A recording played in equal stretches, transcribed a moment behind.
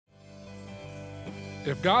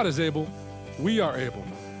If God is able, we are able.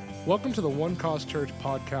 Welcome to the One Cause Church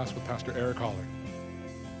podcast with Pastor Eric Holler.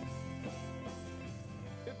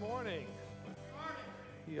 Good morning.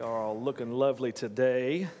 You are all looking lovely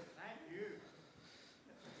today. Thank you.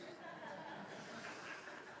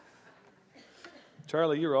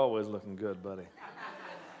 Charlie, you're always looking good, buddy.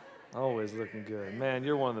 Always looking good. Man,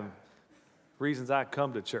 you're one of the reasons I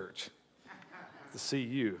come to church, to see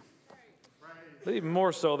you. But even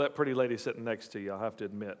more so, that pretty lady sitting next to you, I'll have to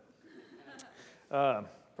admit.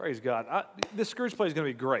 Praise God. This Scrooge play is going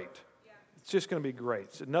to be great. It's just going to be great.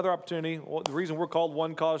 It's another opportunity. Well, the reason we're called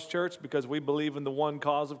One Cause Church, because we believe in the one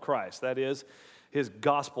cause of Christ. That is his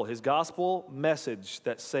gospel message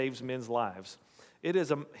that saves men's lives. It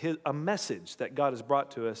is a message that God has brought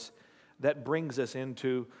to us that brings us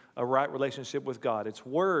into a right relationship with God. It's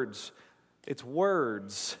words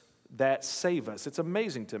that save us. It's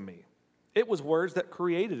amazing to me. It was words that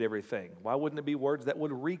created everything. Why wouldn't it be words that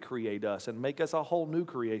would recreate us and make us a whole new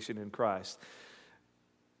creation in Christ?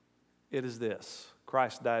 It is this: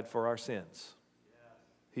 Christ died for our sins.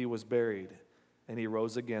 He was buried, and he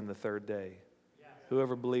rose again the third day.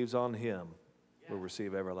 Whoever believes on him will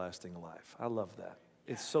receive everlasting life. I love that.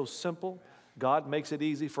 It's so simple. God makes it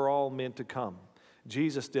easy for all men to come.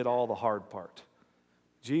 Jesus did all the hard part.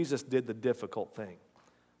 Jesus did the difficult thing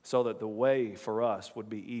so that the way for us would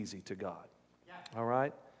be easy to God. All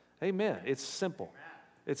right? Amen. It's simple.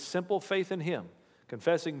 It's simple faith in him,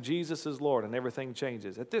 confessing Jesus is Lord, and everything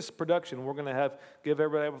changes. At this production, we're going to give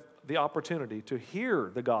everybody the opportunity to hear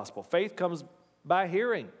the gospel. Faith comes by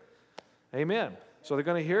hearing. Amen. So they're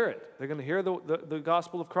going to hear it. They're going to hear the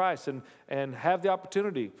gospel of Christ and have the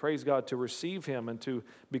opportunity, praise God, to receive him and to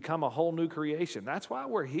become a whole new creation. That's why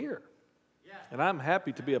we're here. And I'm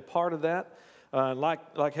happy to be a part of that.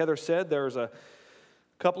 Like Heather said, there's a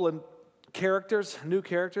couple of new characters,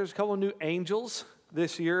 a couple of new angels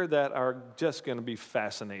this year that are just going to be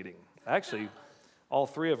fascinating. Actually, all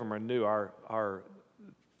three of them are new. Our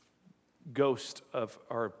ghost of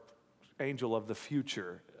our angel of the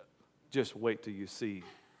future. Just wait till you see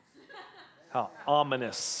how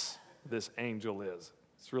ominous this angel is.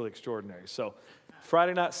 It's really extraordinary. So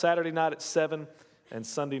Friday night, Saturday night at 7, and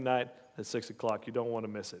Sunday night at 6 o'clock. You don't want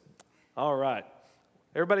to miss it. All right.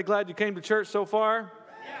 Everybody glad you came to church so far?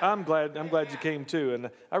 I'm glad you came too.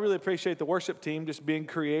 And I really appreciate the worship team just being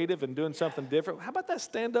creative and doing something different. How about that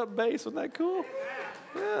stand-up bass? Wasn't that cool?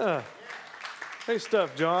 Yeah. Hey,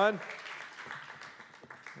 stuff, John.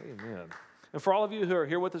 Amen. And for all of you who are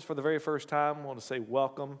here with us for the very first time, I want to say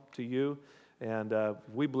welcome to you. And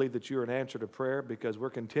we believe that you're an answer to prayer because we're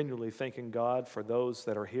continually thanking God for those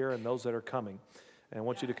that are here and those that are coming. And I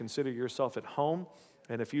want you to consider yourself at home.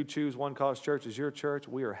 And if you choose One Cause Church as your church,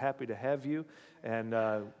 we are happy to have you. And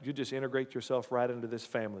you just integrate yourself right into this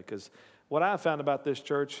family. Because what I found about this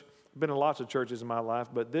church, I've been in lots of churches in my life,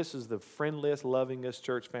 but this is the friendliest, lovingest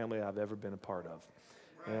church family I've ever been a part of.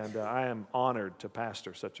 And I am honored to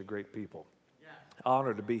pastor such a great people.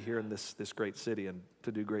 Honored to be here in this great city and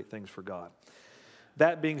to do great things for God.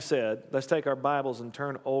 That being said, let's take our Bibles and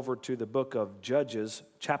turn over to the book of Judges,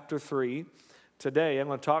 chapter 3. Today, I'm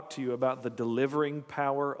going to talk to you about the delivering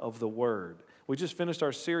power of the Word. We just finished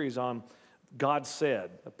our series on God said,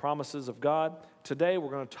 the promises of God. Today, we're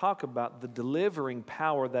going to talk about the delivering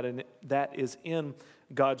power that is in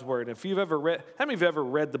God's Word. If you've ever read, how many of you have ever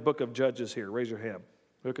read the book of Judges here? Raise your hand.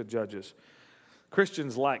 Book of Judges.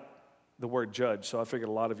 Christians like the word judge, so I figured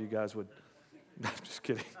a lot of you guys would. I'm just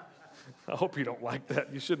kidding. I hope you don't like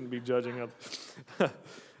that. You shouldn't be judging us.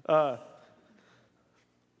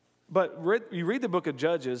 But you read the book of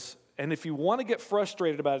Judges, and if you want to get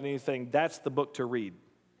frustrated about anything, that's the book to read.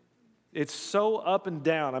 It's so up and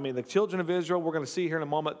down. I mean, the children of Israel, we're going to see here in a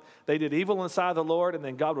moment, they did evil in the sight of the Lord, and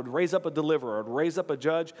then God would raise up a deliverer, would raise up a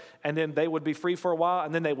judge, and then they would be free for a while,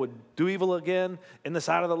 and then they would do evil again in the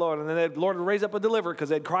sight of the Lord, and then the Lord would raise up a deliverer because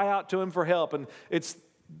they'd cry out to him for help. And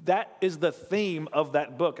that is the theme of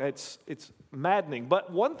that book. It's maddening.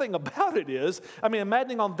 But one thing about it is,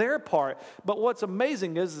 maddening on their part, but what's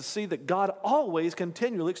amazing is to see that God always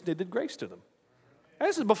continually extended grace to them. And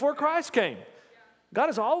this is before Christ came. God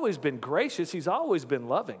has always been gracious. He's always been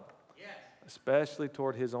loving, especially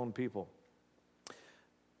toward his own people.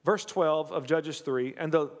 Verse 12 of Judges 3, and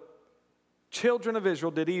the children of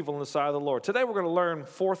Israel did evil in the sight of the Lord. Today we're going to learn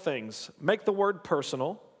 4 things. Make the word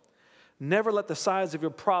personal. Never let the size of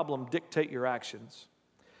your problem dictate your actions.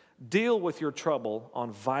 Deal with your trouble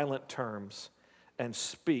on violent terms and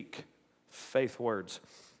speak faith words.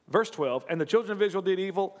 Verse 12, and the children of Israel did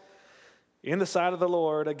evil in the sight of the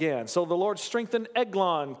Lord again. So the Lord strengthened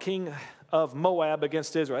Eglon, king of Moab,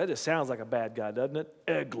 against Israel. That just sounds like a bad guy, doesn't it?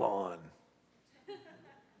 Eglon.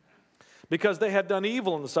 because they had done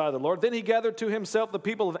evil in the sight of the Lord. Then he gathered to himself the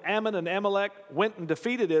people of Ammon and Amalek, went and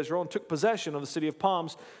defeated Israel, and took possession of the city of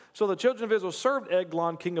palms. So the children of Israel served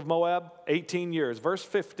Eglon, king of Moab, 18 years. Verse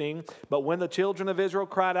 15, but when the children of Israel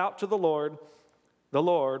cried out to the Lord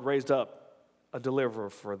raised up a deliverer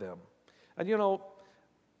for them. And you know,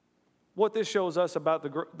 what this shows us about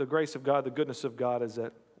the grace of God, the goodness of God, is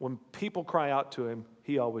that when people cry out to him,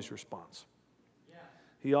 he always responds. Yeah.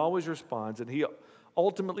 He always responds, and he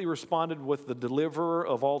ultimately responded with the deliverer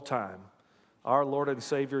of all time, our Lord and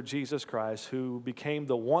Savior Jesus Christ, who became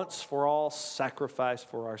the once-for-all sacrifice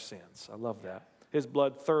for our sins. I love that. His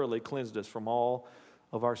blood thoroughly cleansed us from all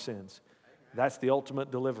of our sins. That's the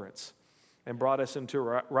ultimate deliverance, and brought us into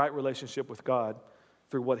a right relationship with God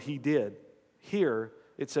through what he did. Here,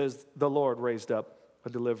 it says the Lord raised up a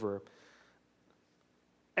deliverer.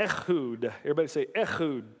 Ehud. Everybody say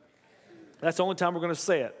Ehud. That's the only time we're going to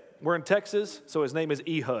say it. We're in Texas, so his name is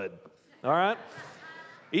Ehud. All right?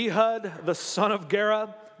 Ehud, the son of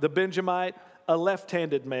Gera, the Benjamite, a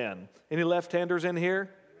left-handed man. Any left-handers in here?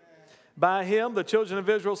 By him, the children of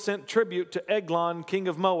Israel sent tribute to Eglon, king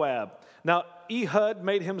of Moab. Now, Ehud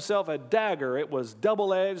made himself a dagger. It was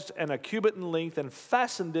double-edged and a cubit in length, and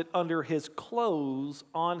fastened it under his clothes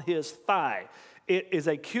on his thigh. It is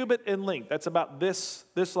a cubit in length. That's about this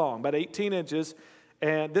long, about 18 inches.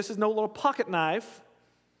 And this is no little pocket knife.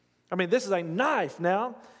 I mean, this is a knife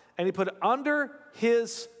now. And he put it under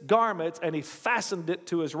his garments, and he fastened it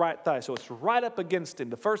to his right thigh. So it's right up against him.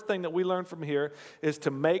 The first thing that we learn from here is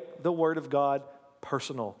to make the Word of God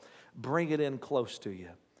personal. Bring it in close to you.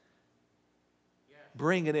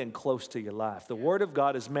 Bring it in close to your life. The Word of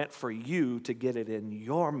God is meant for you to get it in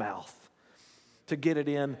your mouth. To get it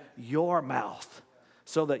in your mouth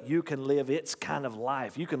so that you can live its kind of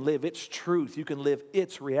life. You can live its truth. You can live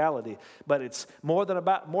its reality. But it's more than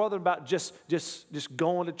about just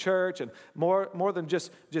going to church, and more than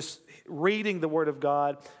just reading the Word of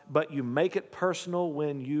God, but you make it personal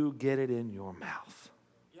when you get it in your mouth.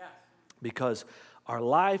 Yes. Because our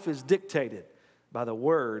life is dictated by the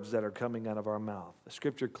words that are coming out of our mouth. The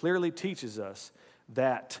Scripture clearly teaches us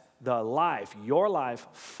that your life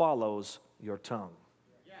follows your tongue.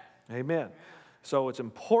 Yes. Amen. So it's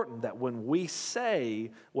important that when we say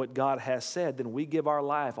what God has said, then we give our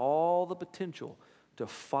life all the potential to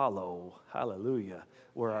follow, hallelujah,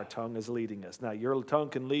 where our tongue is leading us. Now, your tongue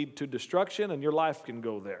can lead to destruction, and your life can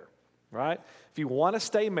go there, right? If you want to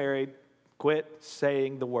stay married, quit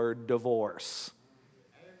saying the word divorce.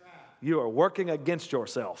 Amen. You are working against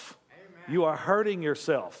yourself. Amen. You are hurting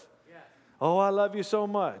yourself. Yes. Oh, I love you so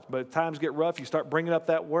much. But if times get rough, you start bringing up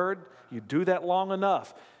that word. You do that long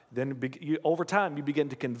enough, then over time you begin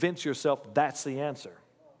to convince yourself that's the answer,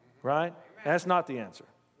 right? That's not the answer.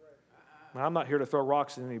 Now, I'm not here to throw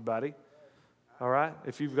rocks at anybody, all right?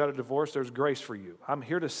 If you've got a divorce, there's grace for you. I'm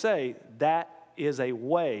here to say that is a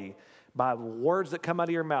way, by words that come out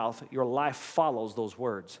of your mouth, your life follows those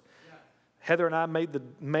words. Heather and I made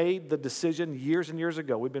the decision years and years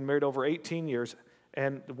ago. We've been married over 18 years,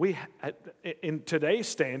 and in today's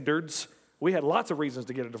standards, we had lots of reasons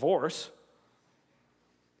to get a divorce,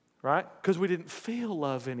 right? Because we didn't feel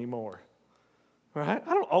love anymore, right?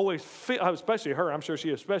 I don't always feel, especially her, I'm sure she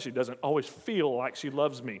especially doesn't always feel like she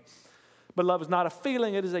loves me. But love is not a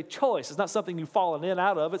feeling, it is a choice. It's not something you've fallen in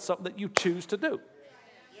out of, it's something that you choose to do.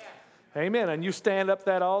 Yeah. Amen. And you stand up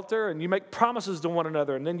that altar and you make promises to one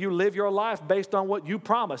another, and then you live your life based on what you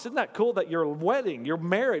promise. Isn't that cool that your wedding, your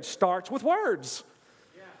marriage starts with words?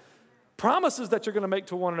 Promises that you're going to make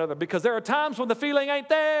to one another, because there are times when the feeling ain't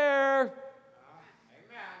there.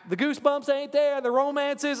 The goosebumps ain't there. The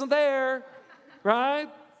romance isn't there, right?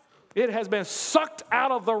 It has been sucked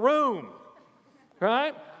out of the room,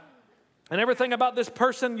 right? And everything about this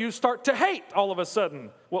person you start to hate all of a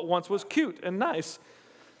sudden. What once was cute and nice,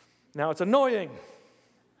 now it's annoying.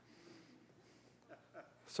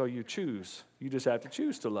 So you choose. You just have to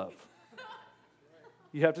choose to love.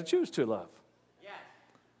 You have to choose to love.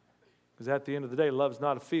 Because at the end of the day, love's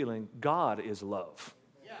not a feeling. God is love.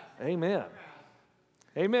 Yes. Amen.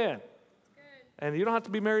 Amen. And you don't have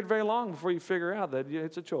to be married very long before you figure out that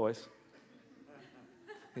it's a choice.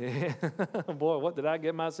 Yeah. Boy, what did I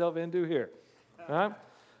get myself into here? Right?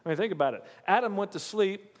 I mean, think about it. Adam went to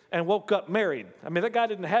sleep and woke up married. I mean, that guy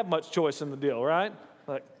didn't have much choice in the deal, right?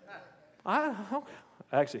 Like,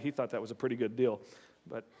 actually, he thought that was a pretty good deal.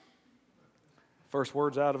 But first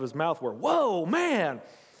words out of his mouth were, "Whoa, man."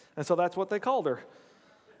 And so that's what they called her.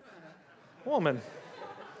 Woman.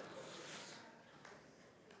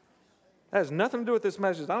 That has nothing to do with this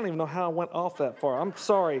message. I don't even know how I went off that far. I'm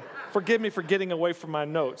sorry. Forgive me for getting away from my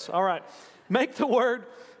notes. All right. Make the word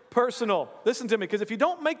personal. Listen to me, because if you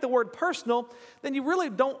don't make the word personal, then you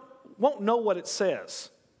really won't know what it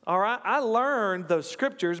says. All right? I learned those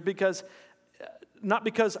scriptures not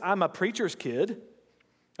because I'm a preacher's kid,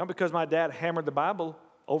 not because my dad hammered the Bible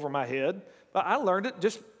over my head, but I learned it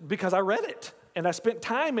just because I read it. And I spent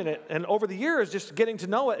time in it. And over the years, just getting to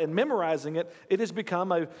know it and memorizing it, it has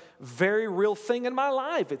become a very real thing in my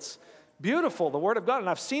life. It's beautiful, the Word of God. And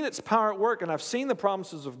I've seen its power at work, and I've seen the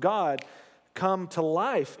promises of God come to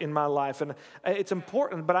life in my life. And it's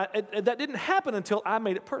important, but that didn't happen until I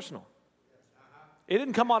made it personal. It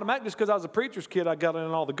didn't come automatic just because I was a preacher's kid, I got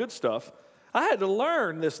in all the good stuff. I had to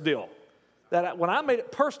learn this deal. That when I made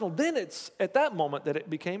it personal, then it's at that moment that it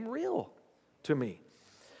became real to me.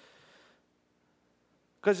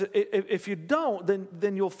 Because if you don't,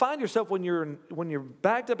 then you'll find yourself when you're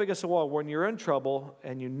backed up against the wall, when you're in trouble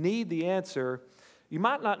and you need the answer, you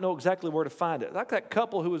might not know exactly where to find it. Like that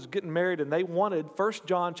couple who was getting married and they wanted 1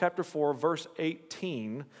 John chapter 4, verse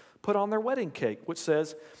 18 put on their wedding cake, which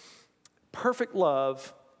says, perfect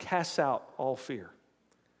love casts out all fear.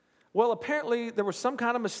 Well, apparently there was some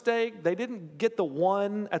kind of mistake. They didn't get the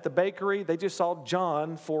one at the bakery. They just saw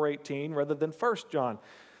John 4:18 rather than 1 John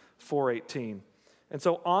 4:18. And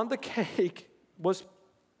so on the cake was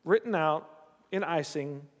written out in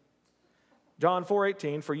icing, John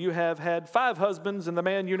 4:18, for you have had 5 husbands, and the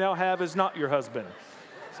man you now have is not your husband.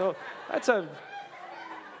 So it's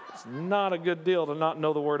not a good deal to not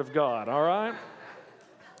know the Word of God, all right?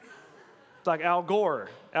 It's like Al Gore.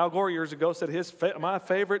 Al Gore years ago said my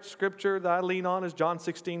favorite scripture that I lean on is John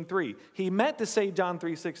 16:3. He meant to say John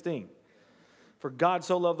 3:16. For God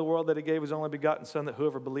so loved the world that he gave his only begotten Son, that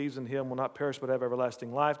whoever believes in him will not perish but have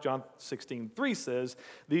everlasting life. John 16:3 says,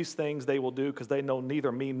 these things they will do because they know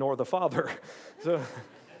neither me nor the Father. So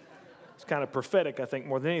it's kind of prophetic, I think,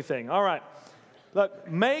 more than anything. All right. Look,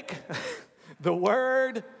 make the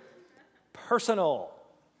word personal.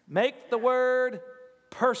 Make the word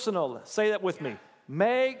personal. Say that with me.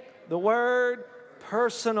 Make the word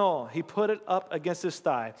personal. He put it up against his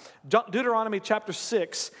thigh. Deuteronomy chapter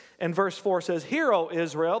 6 and verse 4 says, hear, O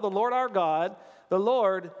Israel, the Lord our God, the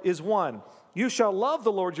Lord is one. You shall love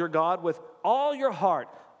the Lord your God with all your heart,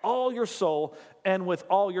 all your soul, and with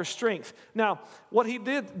all your strength. Now, what he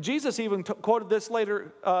did, Jesus even quoted this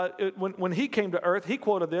later when he came to earth. He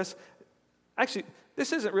quoted this. Actually,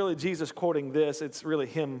 this isn't really Jesus quoting this. It's really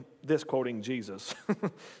this quoting Jesus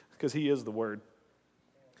because he is the Word.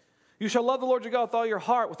 You shall love the Lord your God with all your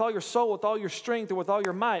heart, with all your soul, with all your strength, and with all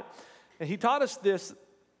your might. And he taught us this.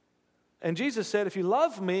 And Jesus said, if you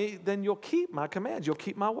love me, then you'll keep my commands. You'll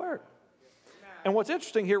keep my word. And what's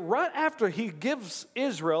interesting here, right after he gives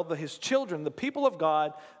Israel, his children, the people of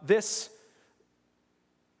God, this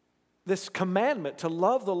commandment to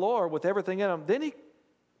love the Lord with everything in them, then he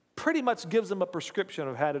pretty much gives them a prescription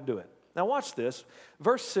of how to do it. Now watch this.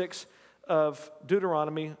 Verse 6 of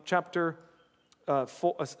Deuteronomy chapter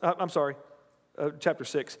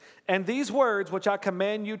 6. And these words which I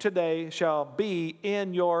command you today shall be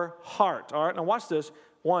in your heart. All right, now watch this.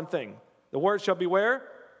 One thing. The words shall be where?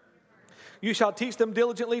 You shall teach them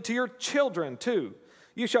diligently to your children. 2.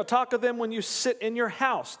 You shall talk of them when you sit in your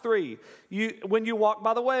house. 3. When you walk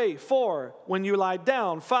by the way. 4. When you lie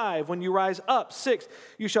down. 5. When you rise up. 6.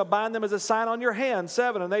 You shall bind them as a sign on your hand.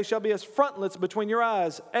 7. And they shall be as frontlets between your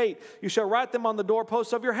eyes. 8. You shall write them on the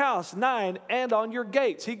doorposts of your house. 9. And on your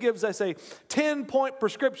gates. He gives us a 10-point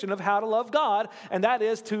prescription of how to love God, and that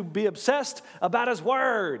is to be obsessed about His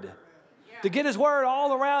Word. To get His Word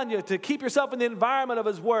all around you, to keep yourself in the environment of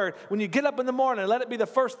His Word. When you get up in the morning, let it be the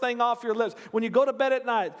first thing off your lips. When you go to bed at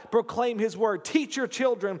night, proclaim His Word. Teach your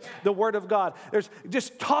children the Word of God.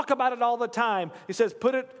 Just talk about it all the time. He says,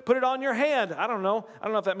 put it on your hand. I don't know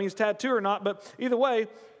if that means tattoo or not, but either way,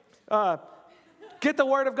 get the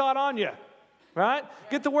Word of God on you. Right?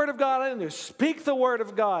 Get the Word of God in you. Speak the Word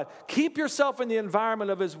of God. Keep yourself in the environment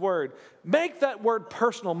of His Word. Make that Word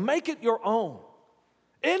personal. Make it your own.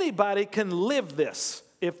 Anybody can live this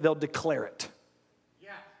if they'll declare it.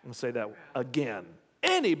 Yeah. I'll say that again.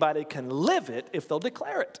 Anybody can live it if they'll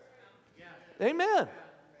declare it. Yeah. Amen.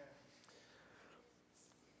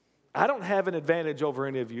 I don't have an advantage over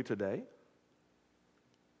any of you today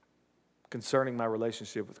concerning my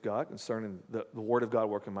relationship with God, concerning the Word of God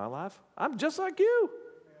working in my life. I'm just like you.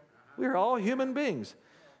 We are all human beings.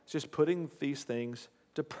 It's just putting these things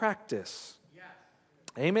to practice. Yes.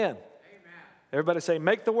 Amen. Everybody say,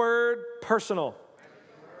 make the word personal.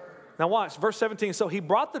 Now watch, verse 17. So he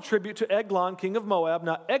brought the tribute to Eglon, king of Moab.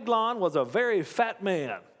 Now Eglon was a very fat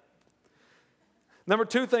man. Number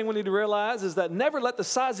 2 thing we need to realize is that never let the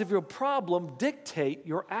size of your problem dictate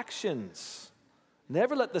your actions.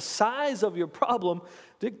 Never let the size of your problem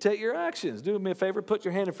dictate your actions. Do me a favor, put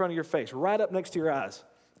your hand in front of your face, right up next to your eyes.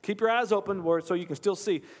 Keep your eyes open so you can still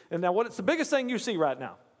see. And now, what's the biggest thing you see right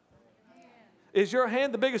now? Is your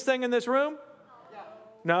hand the biggest thing in this room?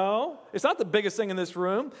 No, it's not the biggest thing in this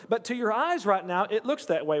room, but to your eyes right now, it looks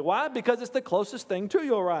that way. Why? Because it's the closest thing to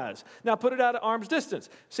your eyes. Now put it out at arm's distance.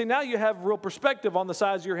 See, now you have real perspective on the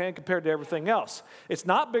size of your hand compared to everything else. It's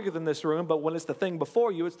not bigger than this room, but when it's the thing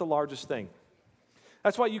before you, it's the largest thing.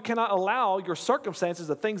 That's why you cannot allow your circumstances,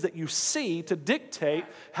 the things that you see, to dictate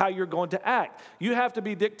how you're going to act. You have to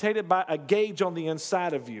be dictated by a gauge on the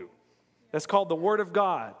inside of you. That's called the Word of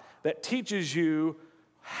God, that teaches you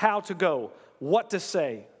how to go, what to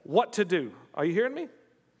say, what to do. Are you hearing me?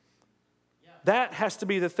 Yeah. That has to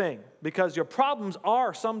be the thing, because your problems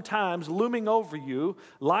are sometimes looming over you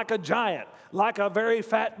like a giant, like a very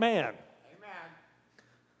fat man. Amen.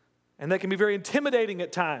 And they can be very intimidating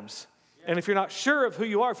at times. Yeah. And if you're not sure of who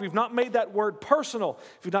you are, if you've not made that word personal,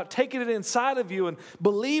 if you've not taken it inside of you and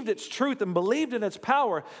believed its truth and believed in its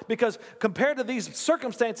power, because compared to these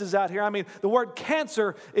circumstances out here, I mean, the word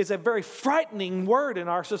cancer is a very frightening word in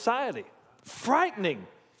our society. Frightening.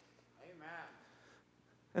 Amen.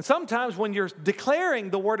 And sometimes when you're declaring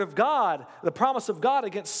the word of God, the promise of God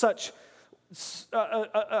against such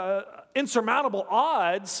insurmountable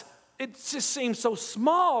odds, it just seems so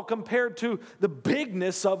small compared to the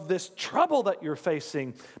bigness of this trouble that you're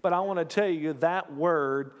facing. But I want to tell you that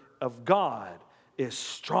word of God is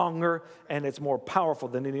stronger and it's more powerful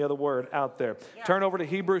than any other word out there. Yeah. Turn over to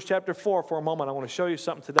Hebrews chapter 4 for a moment. I want to show you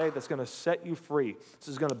something today that's going to set you free. This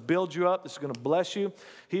is going to build you up. This is going to bless you.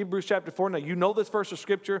 Hebrews chapter 4. Now, you know this verse of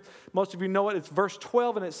Scripture. Most of you know it. It's verse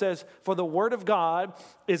 12, and it says, "For the word of God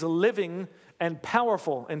is living and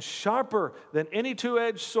powerful and sharper than any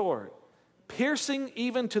two-edged sword, piercing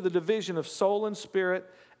even to the division of soul and spirit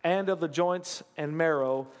and of the joints and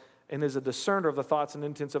marrow, and is a discerner of the thoughts and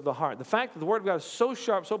intents of the heart." The fact that the Word of God is so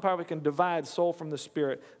sharp, so powerful, it can divide soul from the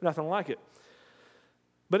spirit, nothing like it.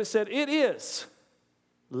 But it said, it is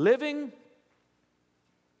living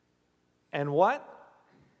and what?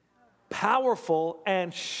 Powerful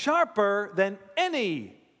and sharper than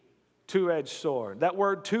any two-edged sword. That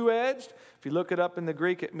word two-edged, if you look it up in the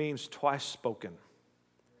Greek, it means twice spoken.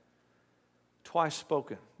 Twice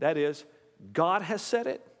spoken. That is, God has said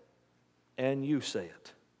it, and you say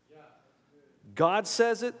it. God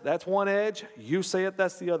says it, that's one edge. You say it,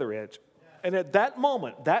 that's the other edge. And at that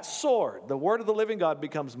moment, that sword, the word of the living God,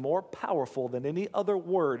 becomes more powerful than any other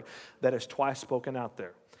word that is twice spoken out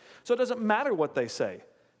there. So it doesn't matter what they say.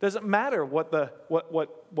 It doesn't matter what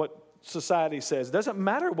society says. It doesn't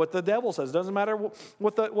matter what the devil says. It doesn't matter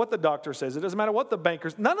what the doctor says. It doesn't matter what the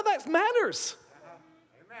bankers. None of that matters.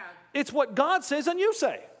 Amen. It's what God says and you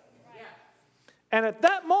say. Yeah. And at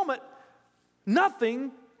that moment,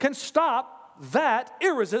 nothing can stop that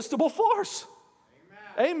irresistible force.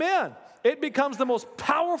 Amen. Amen. It becomes the most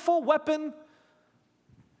powerful weapon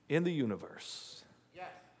in the universe. Yes.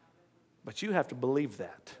 But you have to believe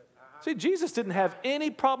that. See, Jesus didn't have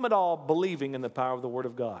any problem at all believing in the power of the Word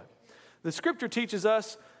of God. The Scripture teaches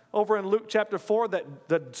us over in Luke chapter 4 that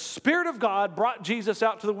the Spirit of God brought Jesus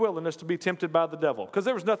out to the wilderness to be tempted by the devil, because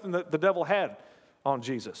there was nothing that the devil had on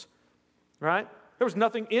Jesus, right? There was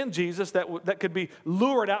nothing in Jesus that could be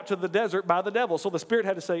lured out to the desert by the devil. So the Spirit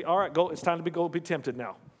had to say, all right, go. It's time to go be tempted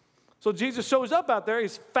now. So Jesus shows up out there.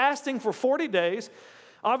 He's fasting for 40 days.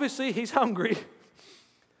 Obviously, he's hungry.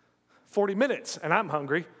 40 minutes, and I'm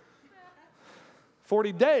hungry.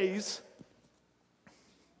 40 days,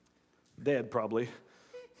 dead probably.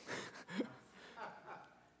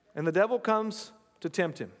 And the devil comes to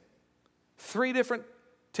tempt him. 3 different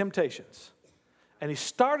temptations. And he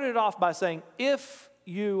started it off by saying, if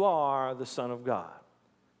you are the Son of God.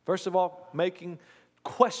 First of all,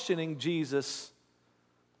 questioning Jesus'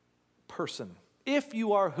 person. If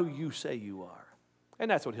you are who you say you are.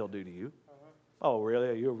 And that's what he'll do to you. Oh,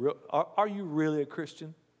 really? Are you really a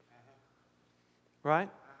Christian? Right?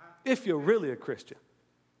 If you're really a Christian.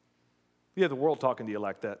 You have the world talking to you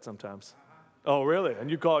like that sometimes. Oh, really?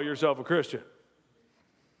 And you call yourself a Christian?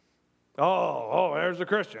 Oh, there's a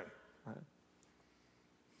Christian. Right?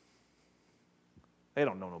 They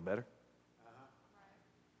don't know no better.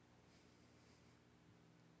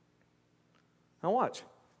 Now watch.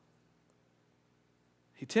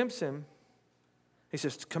 He tempts him. He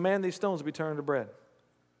says, command these stones to be turned to bread.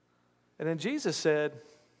 And then Jesus said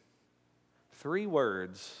 3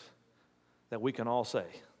 words that we can all say.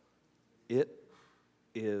 It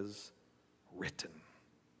is written.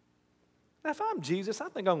 Now, if I'm Jesus, I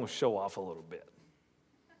think I'm going to show off a little bit.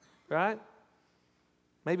 Right?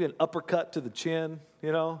 Maybe an uppercut to the chin,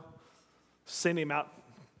 send him out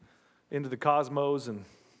into the cosmos and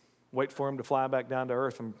wait for him to fly back down to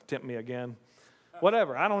earth and tempt me again.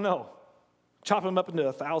 Whatever, I don't know. Chop him up into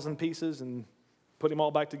 1,000 pieces and put him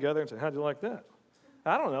all back together and say, how'd you like that?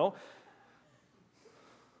 I don't know.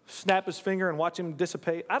 Snap his finger and watch him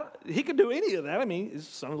dissipate. He could do any of that. I mean, he's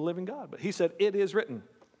the Son of the living God. But he said, it is written.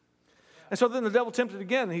 And so then the devil tempted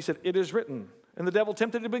again, and he said, it is written. And the devil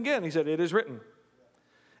tempted him again. He said, it is written.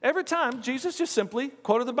 Every time, Jesus just simply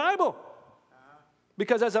quoted the Bible.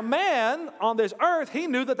 Because as a man on this earth, he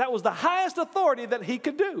knew that that was the highest authority that he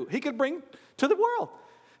could do. He could bring to the world.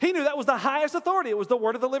 He knew that was the highest authority. It was the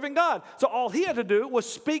word of the living God. So all he had to do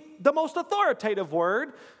was speak the most authoritative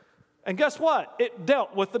word. And guess what? It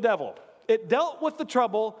dealt with the devil. It dealt with the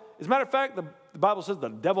trouble. As a matter of fact, the Bible says the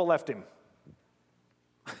devil left him.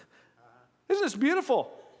 Isn't this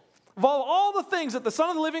beautiful? Of all the things that the Son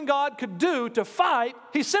of the living God could do to fight,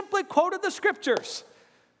 he simply quoted the scriptures.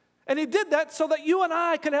 And he did that so that you and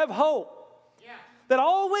I could have hope. Yeah. That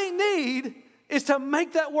all we need is to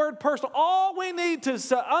make that word personal. All we need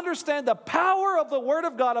to understand the power of the word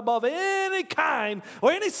of God above any kind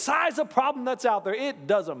or any size of problem that's out there. It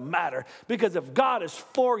doesn't matter. Because if God is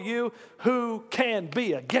for you, who can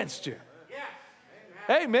be against you?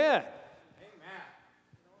 Yeah. Amen. Amen.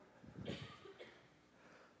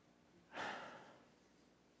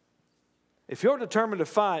 If you're determined to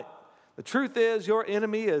fight, the truth is your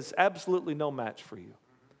enemy is absolutely no match for you.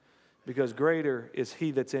 Because greater is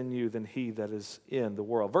he that's in you than he that is in the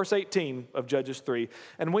world. Verse 18 of Judges 3.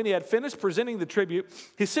 And when he had finished presenting the tribute,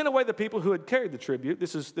 he sent away the people who had carried the tribute.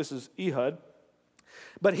 This is Ehud.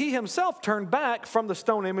 But he himself turned back from the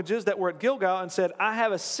stone images that were at Gilgal and said, I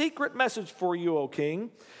have a secret message for you, O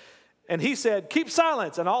king. And he said, keep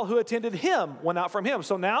silence. And all who attended him went out from him.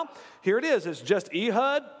 So now, here it is. It's just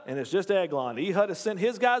Ehud and it's just Eglon. Ehud has sent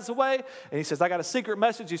his guys away. And he says, I got a secret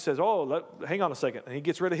message. He says, hang on a second. And he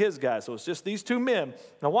gets rid of his guys. So it's just these two men.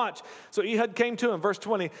 Now watch. So Ehud came to him, verse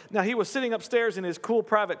 20. Now he was sitting upstairs in his cool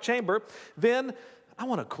private chamber. Then, I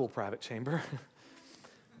want a cool private chamber.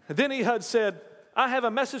 Then Ehud said, I have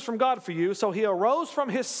a message from God for you. So he arose from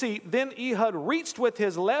his seat. Then Ehud reached with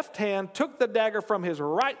his left hand, took the dagger from his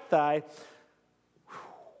right thigh,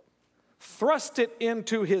 thrust it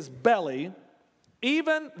into his belly.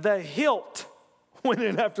 Even the hilt went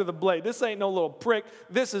in after the blade. This ain't no little prick.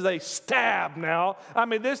 This is a stab now. I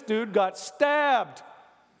mean, this dude got stabbed.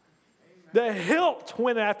 The hilt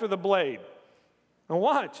went after the blade. Now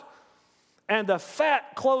watch. And the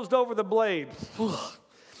fat closed over the blade.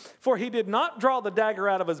 For he did not draw the dagger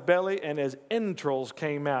out of his belly, and his entrails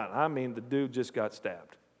came out. I mean, the dude just got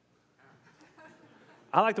stabbed.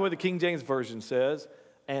 I like the way the King James Version says,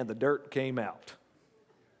 and the dirt came out.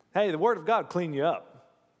 Hey, the Word of God will clean you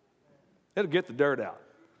up. It'll get the dirt out.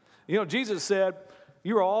 You know, Jesus said,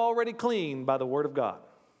 you're already clean by the Word of God.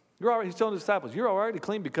 He's telling his disciples, you're already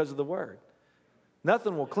clean because of the Word.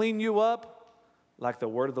 Nothing will clean you up like the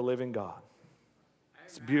Word of the living God.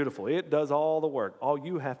 It's beautiful. It does all the work. All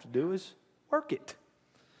you have to do is work it.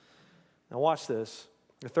 Now watch this.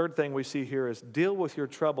 The third thing we see here is deal with your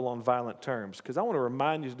trouble on violent terms. Because I want to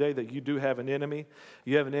remind you today that you do have an enemy.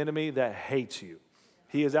 You have an enemy that hates you.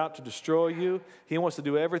 He is out to destroy you. He wants to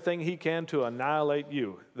do everything he can to annihilate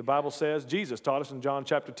you. The Bible says, Jesus taught us in John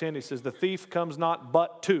chapter 10, he says, the thief comes not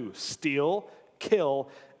but to steal, kill,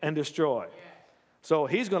 and destroy. So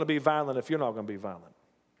he's going to be violent if you're not going to be violent.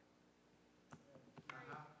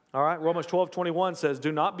 All right, Romans 12:21 says,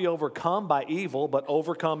 do not be overcome by evil, but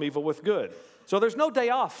overcome evil with good. So there's no day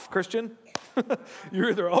off, Christian. You're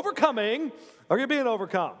either overcoming or you're being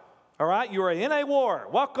overcome. All right, you are in a war.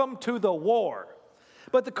 Welcome to the war.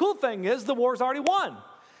 But the cool thing is the war's already won.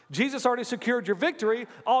 Jesus already secured your victory.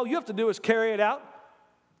 All you have to do is carry it out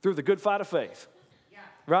through the good fight of faith.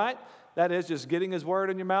 Right? That is just getting his word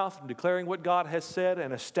in your mouth and declaring what God has said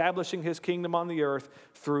and establishing his kingdom on the earth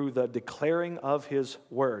through the declaring of his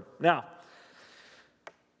word. Now,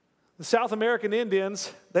 the South American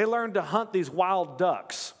Indians, they learned to hunt these wild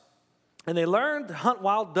ducks. And they learned to hunt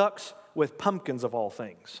wild ducks with pumpkins of all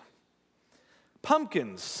things.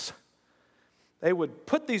 Pumpkins. They would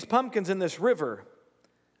put these pumpkins in this river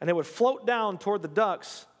and they would float down toward the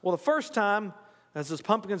ducks. Well, the first time, as those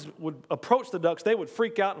pumpkins would approach the ducks, they would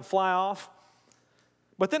freak out and fly off.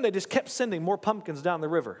 But then they just kept sending more pumpkins down the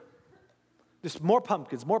river. Just more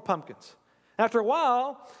pumpkins, more pumpkins. After a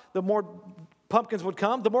while, the more pumpkins would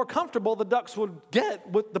come, the more comfortable the ducks would get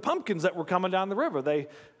with the pumpkins that were coming down the river. They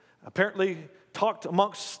apparently talked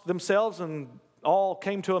amongst themselves and all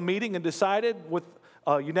came to a meeting and decided with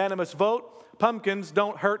a unanimous vote, pumpkins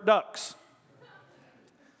don't hurt ducks.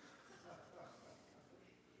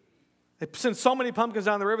 They send so many pumpkins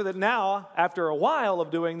down the river that now, after a while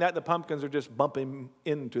of doing that, the pumpkins are just bumping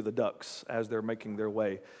into the ducks as they're making their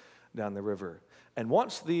way down the river. And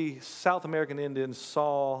once the South American Indians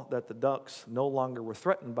saw that the ducks no longer were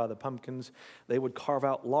threatened by the pumpkins, they would carve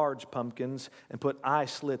out large pumpkins and put eye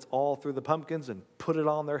slits all through the pumpkins and put it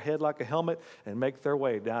on their head like a helmet and make their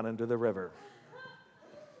way down into the river.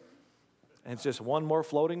 And it's just one more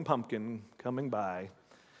floating pumpkin coming by.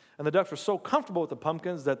 And the ducks were so comfortable with the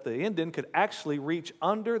pumpkins that the Indian could actually reach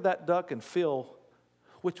under that duck and feel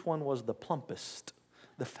which one was the plumpest,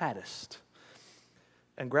 the fattest,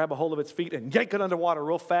 and grab a hold of its feet and yank it underwater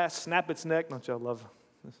real fast, snap its neck. Don't y'all love,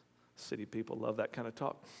 city people love that kind of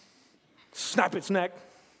talk. Snap its neck.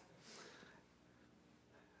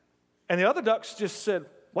 And the other ducks just said,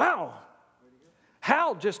 wow,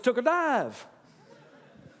 Hal just took a dive.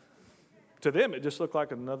 To them, it just looked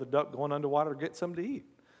like another duck going underwater to get something to eat.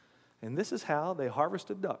 And this is how they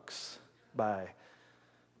harvested ducks, by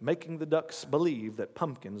making the ducks believe that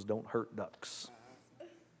pumpkins don't hurt ducks.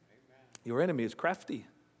 Your enemy is crafty.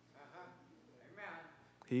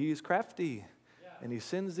 He's crafty. And he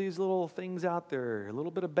sends these little things out there, a little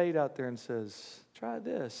bit of bait out there, and says, try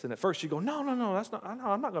this. And at first you go, no, that's not,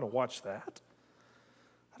 I'm not going to watch that.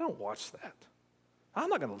 I don't watch that. I'm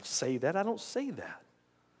not going to say that. I don't say that.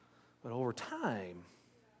 But over time,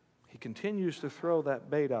 he continues to throw that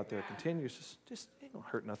bait out there, continues to just, it ain't going to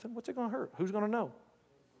hurt nothing. What's it going to hurt? Who's going to know?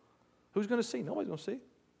 Who's going to see? Nobody's going to see.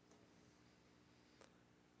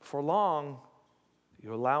 For long,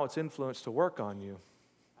 you allow its influence to work on you.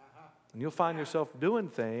 And you'll find yourself doing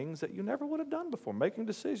things that you never would have done before, making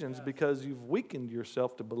decisions because you've weakened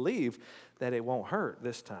yourself to believe that it won't hurt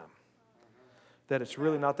this time. That it's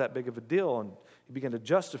really not that big of a deal. And you begin to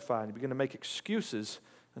justify and you begin to make excuses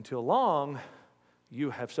until long you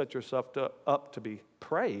have set yourself up to be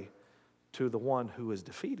prey to the one who is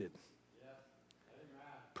defeated.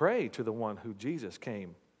 Pray to the one who Jesus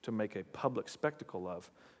came to make a public spectacle of.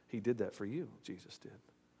 He did that for you, Jesus did.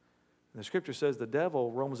 And the scripture says the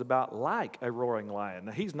devil roams about like a roaring lion.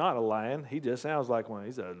 Now, he's not a lion. He just sounds like one.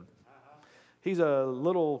 He's a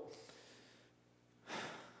little,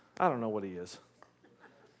 I don't know what he is.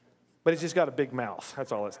 But he's just got a big mouth.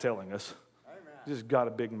 That's all it's telling us. He's just got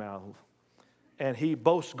a big mouth. And he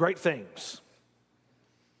boasts great things.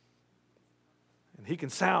 And he can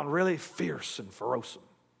sound really fierce and ferocious.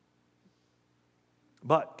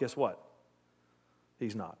 But guess what?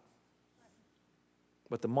 He's not.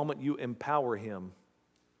 But the moment you empower him,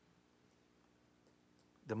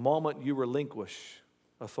 the moment you relinquish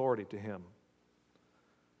authority to him,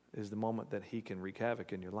 is the moment that he can wreak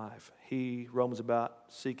havoc in your life. He roams about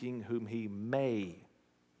seeking whom he may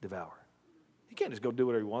devour. He can't just go do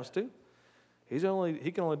whatever he wants to. He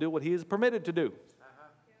can only do what he is permitted to do.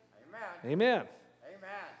 Amen. Amen.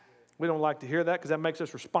 We don't like to hear that because that makes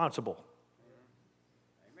us responsible.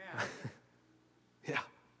 Amen. Yeah.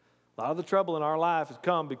 A lot of the trouble in our life has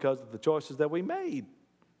come because of the choices that we made.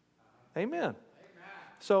 Amen.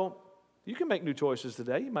 So you can make new choices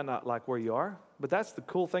today. You might not like where you are, but that's the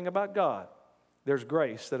cool thing about God. There's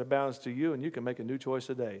grace that abounds to you, and you can make a new choice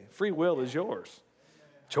today. Free will is yours.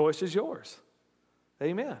 Choice is yours.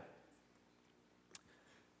 Amen.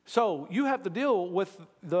 So you have to deal with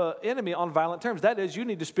the enemy on violent terms. That is, you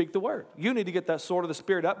need to speak the word. You need to get that sword of the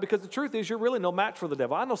Spirit up, because the truth is you're really no match for the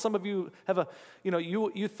devil. I know some of you have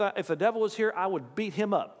you thought if the devil was here, I would beat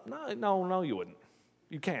him up. No, you wouldn't.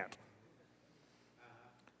 You can't.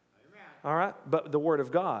 All right? But the word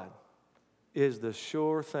of God is the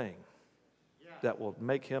sure thing that will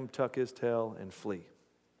make him tuck his tail and flee.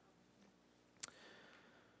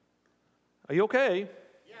 Are you okay?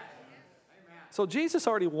 So Jesus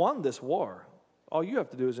already won this war. All you have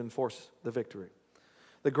to do is enforce the victory.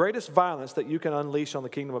 The greatest violence that you can unleash on the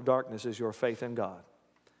kingdom of darkness is your faith in God.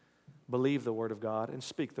 Believe the word of God and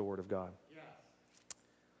speak the word of God. Yes.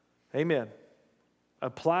 Amen.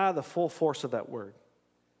 Apply the full force of that word.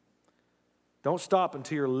 Don't stop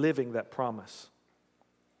until you're living that promise.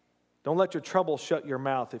 Don't let your trouble shut your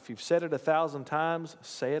mouth. If you've said it 1,000 times,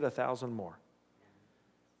 say it 1,000 more.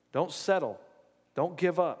 Don't settle. Don't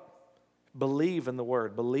give up. Believe in the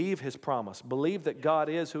word. Believe his promise. Believe that God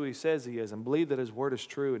is who he says he is, and believe that his word is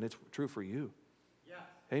true, and it's true for you. Yeah.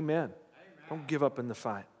 Amen. Don't give up in the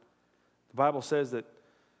fight. The Bible says that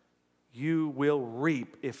you will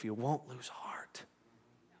reap if you won't lose heart.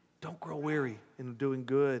 Don't grow weary in doing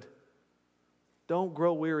good. Don't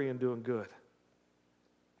grow weary in doing good.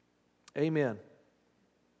 Amen.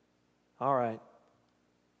 All right.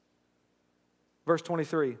 Verse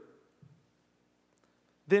 23.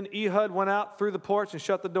 Then Ehud went out through the porch and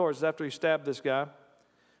shut the doors after he stabbed this guy.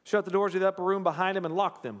 Shut the doors of the upper room behind him and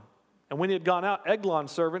locked them. And when he had gone out,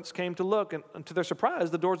 Eglon's servants came to look, and to their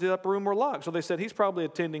surprise, the doors of the upper room were locked. So they said, he's probably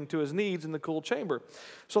attending to his needs in the cool chamber.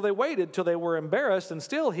 So they waited till they were embarrassed, and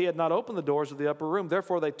still he had not opened the doors of the upper room.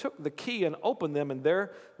 Therefore they took the key and opened them, and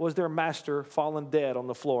there was their master fallen dead on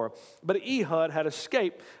the floor. But Ehud had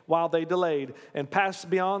escaped while they delayed, and passed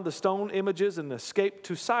beyond the stone images and escaped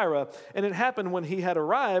to Syra. And it happened when he had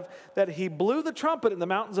arrived that he blew the trumpet in the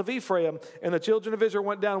mountains of Ephraim, and the children of Israel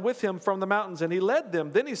went down with him from the mountains, and he led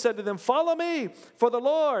them. Then he said to them, follow me, for the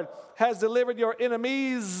Lord has delivered your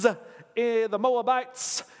enemies, the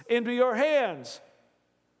Moabites, into your hands.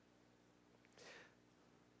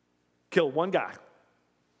 Killed one guy.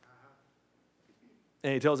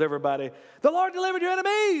 And he tells everybody, the Lord delivered your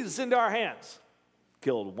enemies into our hands.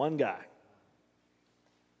 Killed one guy.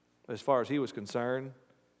 As far as he was concerned,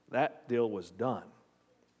 that deal was done.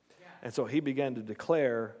 And so he began to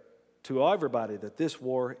declare to everybody that this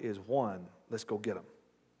war is won. Let's go get them.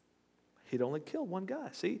 He'd only killed one guy.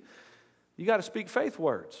 See, you got to speak faith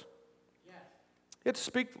words. Yes. You have to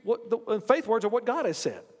speak faith words are what God has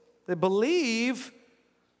said. They believe,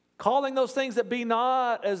 calling those things that be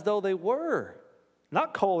not as though they were.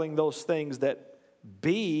 Not calling those things that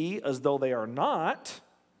be as though they are not.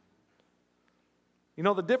 You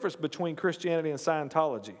know the difference between Christianity and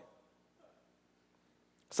Scientology?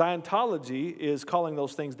 Scientology is calling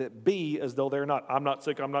those things that be as though they're not. I'm not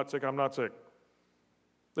sick, I'm not sick, I'm not sick.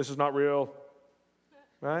 This is not real,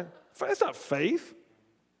 right? It's not faith.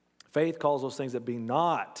 Faith calls those things that be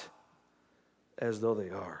not as though they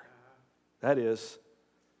are. That is,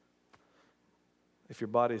 if your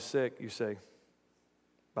body is sick, you say,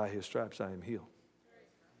 by his stripes I am healed.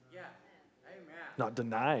 Yeah. Amen. Not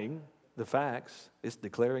denying the facts, it's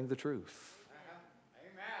declaring the truth.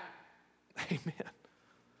 Amen. Amen.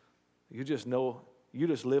 You just know, you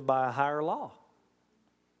just live by a higher law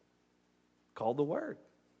called the Word.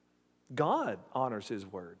 God honors His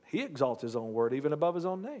Word. He exalts His own Word even above His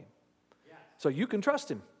own name. Yeah. So you can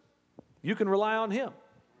trust Him. You can rely on Him.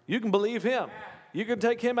 You can believe Him. You can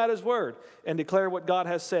take Him at His Word and declare what God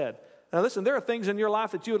has said. Now listen, there are things in your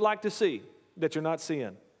life that you would like to see that you're not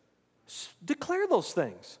seeing. Declare those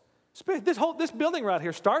things. This building right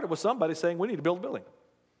here started with somebody saying we need to build a building.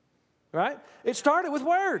 Right? It started with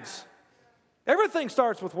words. Everything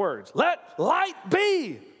starts with words. Let light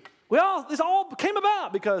be. This all came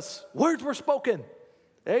about because words were spoken.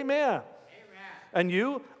 Amen. Amen. And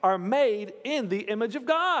you are made in the image of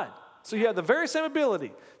God. So you have the very same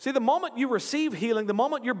ability. See, the moment you receive healing, the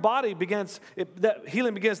moment your body that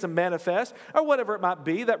healing begins to manifest, or whatever it might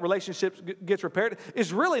be, that relationship gets repaired,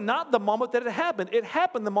 is really not the moment that it happened. It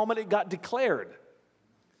happened the moment it got declared.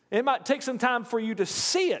 It might take some time for you to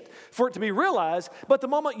see it, for it to be realized, but the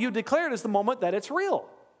moment you declare it is the moment that it's real.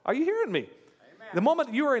 Are you hearing me? Amen. The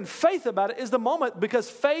moment you are in faith about it is the moment, because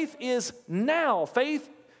faith is now. Faith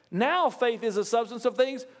is a substance of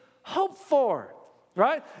things hoped for,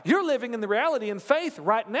 right? You're living in the reality in faith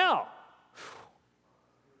right now.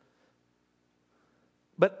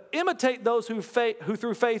 But imitate those who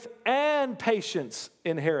through faith and patience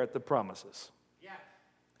inherit the promises. Yeah.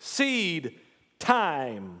 Seed,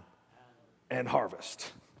 time, and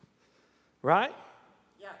harvest. Right?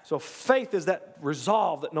 Yeah. So faith is that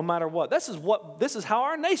resolve that no matter what. This is how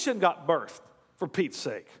our nation got birthed, for Pete's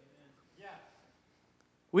sake.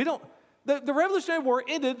 Yeah. The Revolutionary War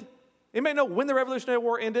ended. You may know when the Revolutionary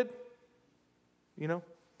War ended. You know?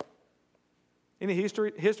 Any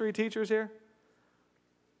history teachers here?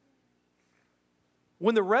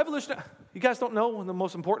 When the Revolutionary, you guys don't know when the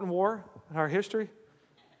most important war in our history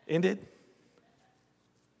ended?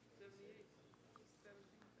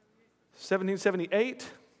 1778?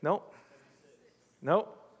 Nope.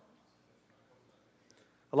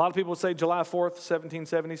 A lot of people would say July 4th,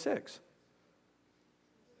 1776.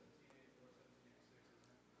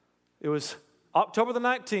 It was October the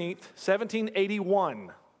 19th,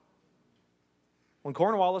 1781, when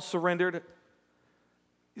Cornwallis surrendered.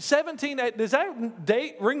 Does that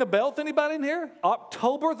date ring a bell to anybody in here?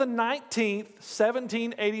 October the 19th,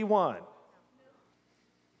 1781.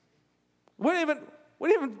 We didn't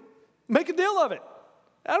even make a deal of it.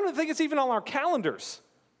 I don't even think it's even on our calendars.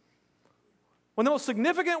 When the most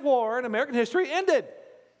significant war in American history ended.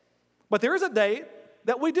 But there is a date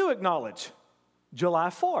that we do acknowledge. July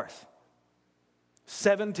 4th,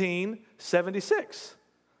 1776.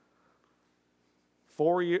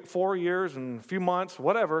 4 years and a few months,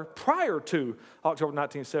 whatever, prior to October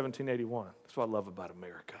 19th, 1781. That's what I love about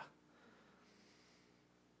America.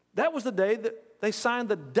 That was the day that they signed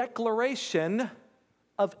the Declaration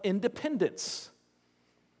of Independence.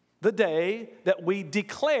 The day that we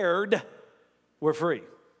declared we're free.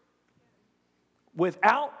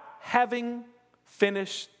 Without having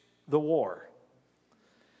finished the war.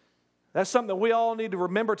 That's something that we all need to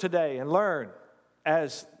remember today and learn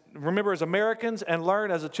remember as Americans and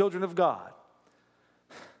learn as the children of God.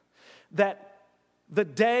 That the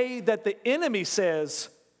day that the enemy says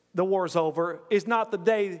the war's over is not the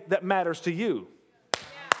day that matters to you.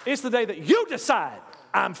 It's the day that you decide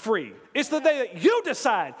I'm free. It's the day that you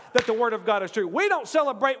decide that the Word of God is true. We don't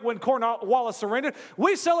celebrate when Cornwallis surrendered.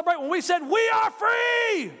 We celebrate when we said we are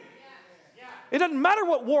free. It doesn't matter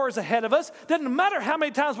what war is ahead of us. It doesn't matter how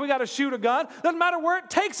many times we got to shoot a gun. It doesn't matter where it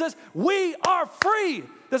takes us. We are free.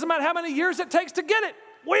 It doesn't matter how many years it takes to get it.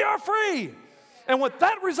 We are free. And with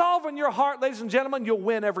that resolve in your heart, ladies and gentlemen, you'll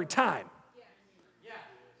win every time.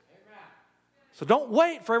 So don't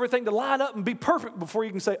wait for everything to line up and be perfect before you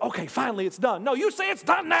can say, okay, finally it's done. No, you say it's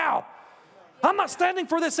done now. I'm not standing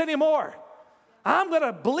for this anymore. I'm going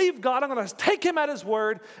to believe God. I'm going to take Him at His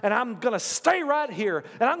word, and I'm going to stay right here,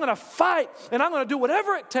 and I'm going to fight, and I'm going to do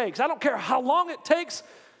whatever it takes. I don't care how long it takes.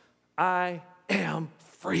 I am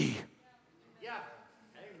free. Yeah.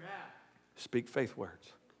 Amen. Speak faith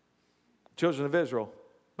words. Children of Israel,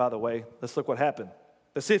 by the way, let's look what happened.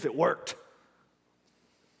 Let's see if it worked.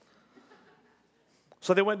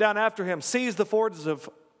 So they went down after him, seized the fords of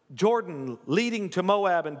Jordan leading to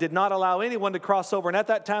Moab, and did not allow anyone to cross over. And at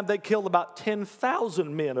that time, they killed about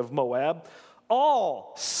 10,000 men of Moab,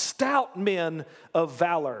 all stout men of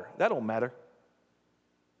valor. That don't matter.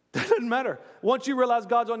 That doesn't matter. Once you realize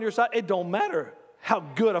God's on your side, it don't matter how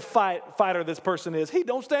good a fighter this person is. He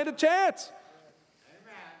don't stand a chance.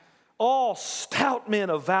 Amen. All stout men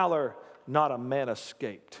of valor, not a man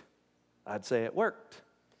escaped. I'd say it worked.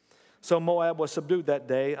 So Moab was subdued that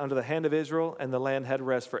day under the hand of Israel, and the land had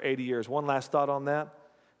rest for 80 years. One last thought on that.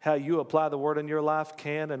 How you apply the word in your life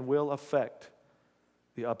can and will affect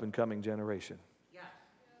the up-and-coming generation. Yeah.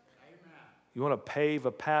 Amen. You want to pave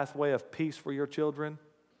a pathway of peace for your children?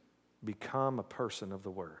 Become a person of the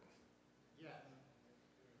word. Yeah.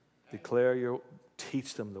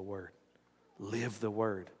 Teach them the word. Live the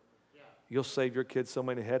word. Yeah. You'll save your kids so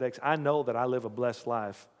many headaches. I know that I live a blessed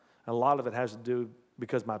life. A lot of it has to do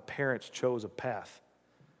because my parents chose a path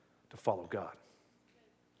to follow God.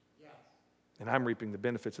 And I'm reaping the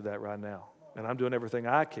benefits of that right now. And I'm doing everything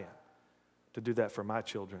I can to do that for my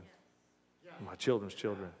children and my children's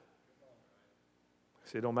children.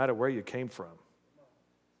 See, it don't matter where you came from.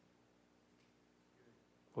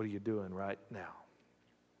 What are you doing right now?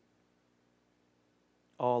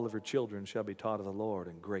 All of your children shall be taught of the Lord,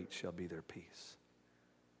 and great shall be their peace.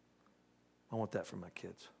 I want that for my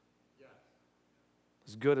kids.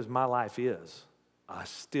 As good as my life is, I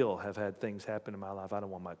still have had things happen in my life I don't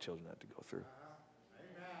want my children to have to go through.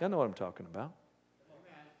 Y'all know what I'm talking about.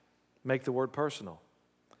 Amen. Make the word personal.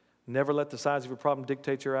 Never let the size of your problem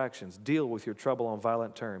dictate your actions. Deal with your trouble on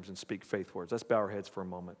violent terms and speak faith words. Let's bow our heads for a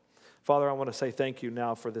moment. Father, I want to say thank you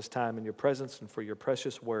now for this time in your presence and for your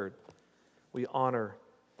precious word. We honor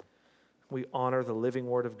the living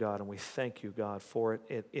word of God, and we thank you, God, for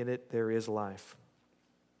it. In it there is life.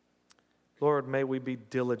 Lord, may we be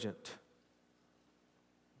diligent.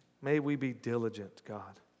 May we be diligent,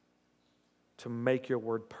 God, to make your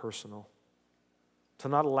word personal, to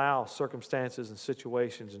not allow circumstances and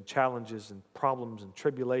situations and challenges and problems and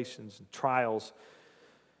tribulations and trials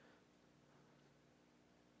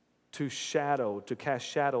to cast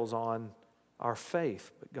shadows on our faith,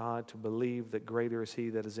 but God, to believe that greater is He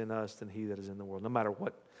that is in us than he that is in the world, no matter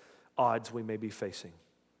what odds we may be facing.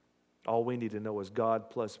 All we need to know is God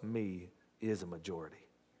plus me is a majority.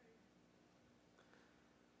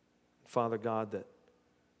 Father God, that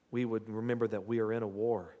we would remember that we are in a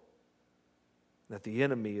war, that the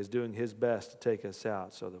enemy is doing his best to take us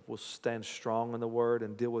out, so that we'll stand strong in the word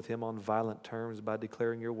and deal with him on violent terms by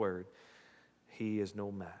declaring your word. He is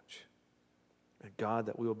no match. And God,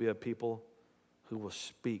 that we will be a people who will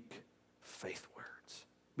speak faith words,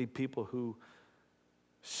 be people who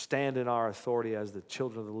stand in our authority as the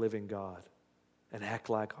children of the living God and act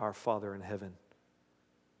like our Father in heaven,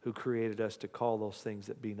 who created us to call those things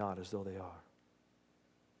that be not as though they are.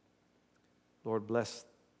 Lord, bless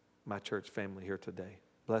my church family here today.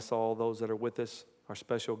 Bless all those that are with us, our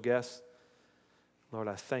special guests. Lord,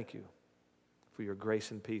 I thank you for your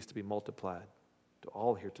grace and peace to be multiplied to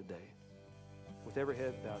all here today. With every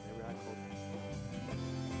head bowed and every eye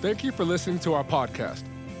closed. Thank you for listening to our podcast.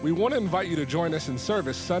 We want to invite you to join us in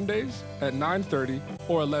service Sundays at 9:30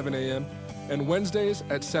 or 11 a.m. and Wednesdays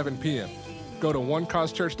at 7 p.m. Go to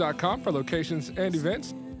onecausechurch.com for locations and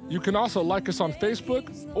events. You can also like us on Facebook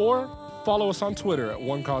or follow us on Twitter at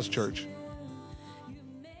One Cause Church.